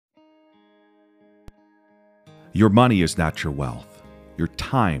Your money is not your wealth. Your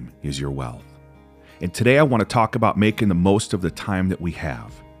time is your wealth. And today I want to talk about making the most of the time that we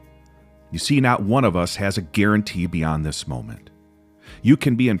have. You see, not one of us has a guarantee beyond this moment. You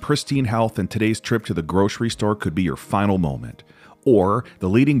can be in pristine health and today's trip to the grocery store could be your final moment. Or the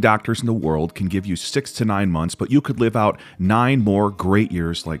leading doctors in the world can give you 6 to 9 months, but you could live out 9 more great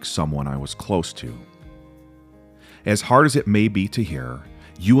years like someone I was close to. As hard as it may be to hear,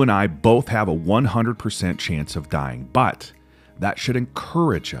 you and I both have a 100% chance of dying, but that should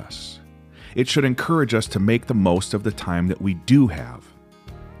encourage us. It should encourage us to make the most of the time that we do have.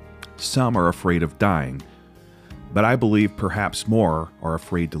 Some are afraid of dying, but I believe perhaps more are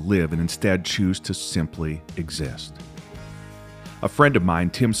afraid to live and instead choose to simply exist. A friend of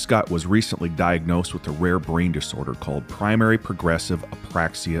mine, Tim Scott, was recently diagnosed with a rare brain disorder called primary progressive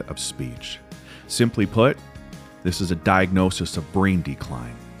apraxia of speech. Simply put, this is a diagnosis of brain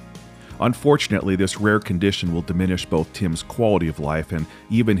decline. Unfortunately, this rare condition will diminish both Tim's quality of life and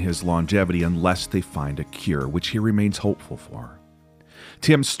even his longevity unless they find a cure, which he remains hopeful for.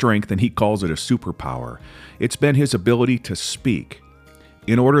 Tim's strength, and he calls it a superpower, it's been his ability to speak,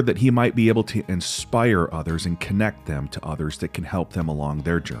 in order that he might be able to inspire others and connect them to others that can help them along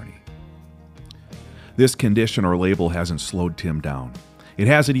their journey. This condition or label hasn't slowed Tim down. It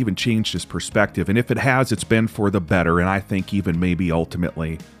hasn't even changed his perspective, and if it has, it's been for the better, and I think even maybe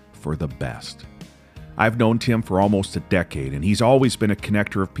ultimately for the best. I've known Tim for almost a decade, and he's always been a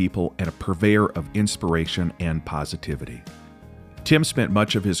connector of people and a purveyor of inspiration and positivity. Tim spent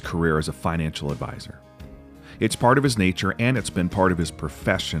much of his career as a financial advisor. It's part of his nature, and it's been part of his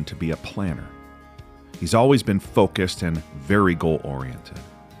profession to be a planner. He's always been focused and very goal-oriented.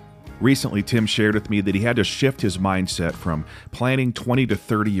 Recently, Tim shared with me that he had to shift his mindset from planning 20 to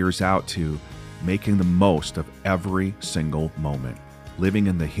 30 years out to making the most of every single moment, living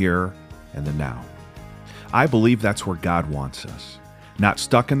in the here and the now. I believe that's where God wants us, not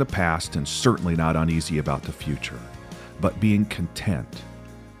stuck in the past and certainly not uneasy about the future, but being content,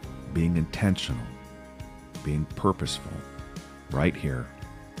 being intentional, being purposeful, right here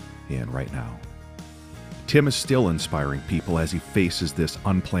and right now. Tim is still inspiring people as he faces this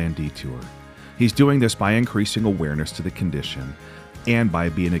unplanned detour. He's doing this by increasing awareness to the condition and by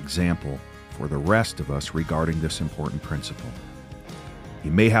being an example for the rest of us regarding this important principle. He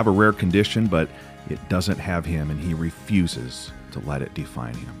may have a rare condition, but it doesn't have him, and he refuses to let it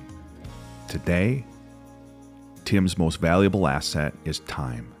define him. Today, Tim's most valuable asset is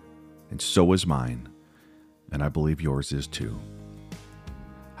time, and so is mine. And I believe yours is too.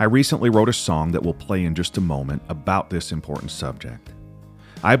 I recently wrote a song that will play in just a moment about this important subject.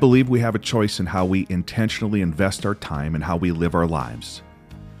 I believe we have a choice in how we intentionally invest our time and how we live our lives,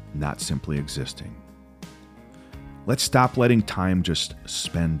 not simply existing. Let's stop letting time just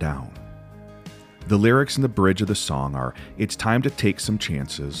spend down. The lyrics in the bridge of the song are, "It's time to take some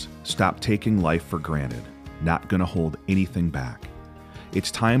chances, stop taking life for granted, not gonna hold anything back.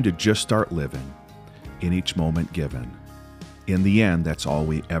 It's time to just start living, in each moment given. In the end, that's all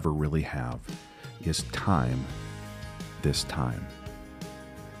we ever really have, is time, this time."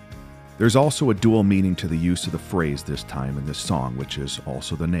 There's also a dual meaning to the use of the phrase "this time" in this song, which is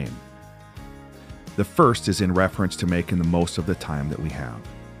also the name. The first is in reference to making the most of the time that we have.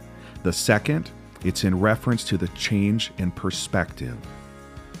 The second, it's in reference to the change in perspective.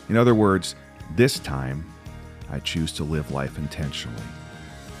 In other words, this time, I choose to live life intentionally.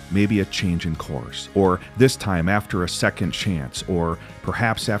 Maybe a change in course, or this time after a second chance, or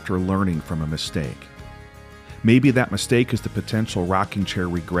perhaps after learning from a mistake. Maybe that mistake is the potential rocking chair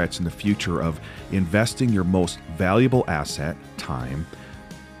regrets in the future of investing your most valuable asset, time,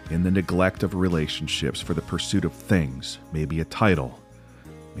 in the neglect of relationships for the pursuit of things, maybe a title,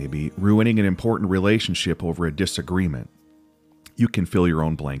 maybe ruining an important relationship over a disagreement. You can fill your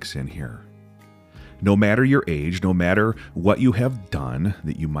own blanks in here. No matter your age, no matter what you have done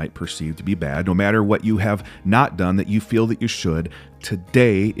that you might perceive to be bad, no matter what you have not done that you feel that you should,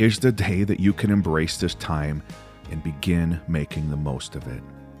 today is the day that you can embrace this time and begin making the most of it.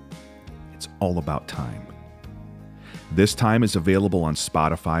 It's all about time. This time is available on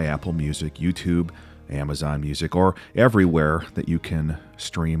Spotify, Apple Music, YouTube, Amazon Music, or everywhere that you can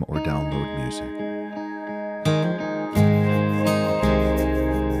stream or download music.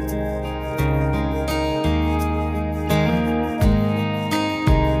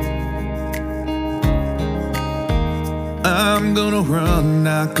 I'm gonna run,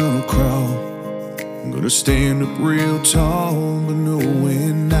 not gonna crawl. I'm gonna stand up real tall, but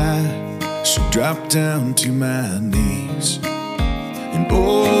knowing I should drop down to my knees. And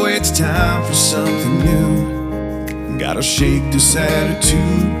oh, it's time for something new. Gotta shake this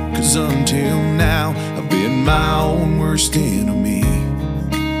attitude, 'cause until now I've been my own worst enemy.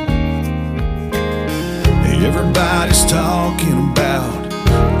 Everybody's talking about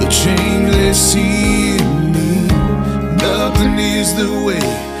the change they see in me. Nothing is the way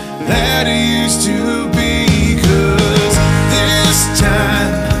that it used to be. 'Cause this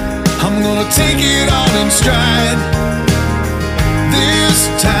time I'm gonna take it all in stride. This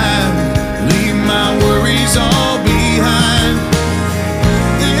time leave my worries all behind.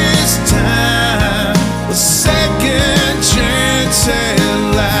 This time a second chance at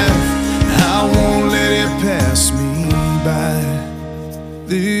life. I won't let it pass me by.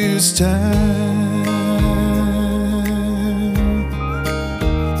 This time,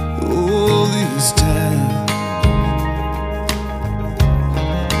 oh, this time,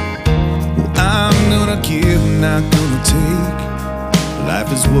 I'm gonna give, not gonna take.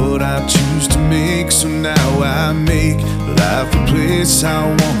 Life is what I choose to make, so now I make life a place I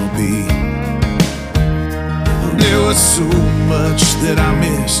wanna be. There was so much that I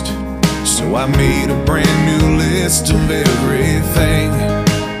missed, so I made a brand new list of everything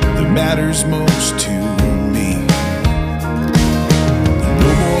that matters most to me. No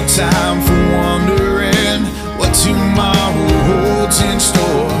more time for wondering what tomorrow holds in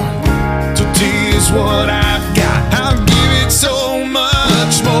store. Today is what I've got, I'll give it so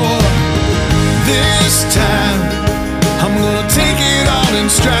much more. This time I'm gonna take it all in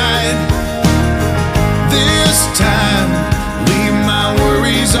stride. This time leave my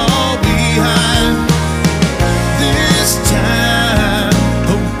worries all behind. This time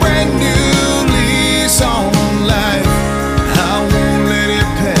a brand new lease on life. I won't let it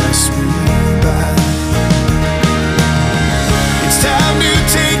pass me by. It's time to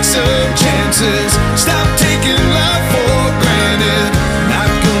take some chances. Stop taking life for granted. Not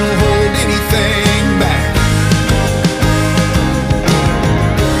gonna hold anything back.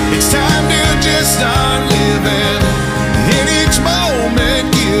 It's time to just start living, in each moment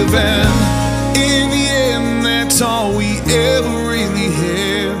given. In the end, that's all we ever really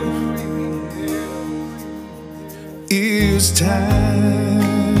have, is time.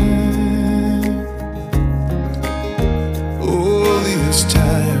 Oh, this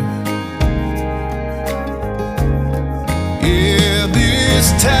time, yeah, this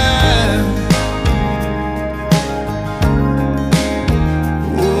time.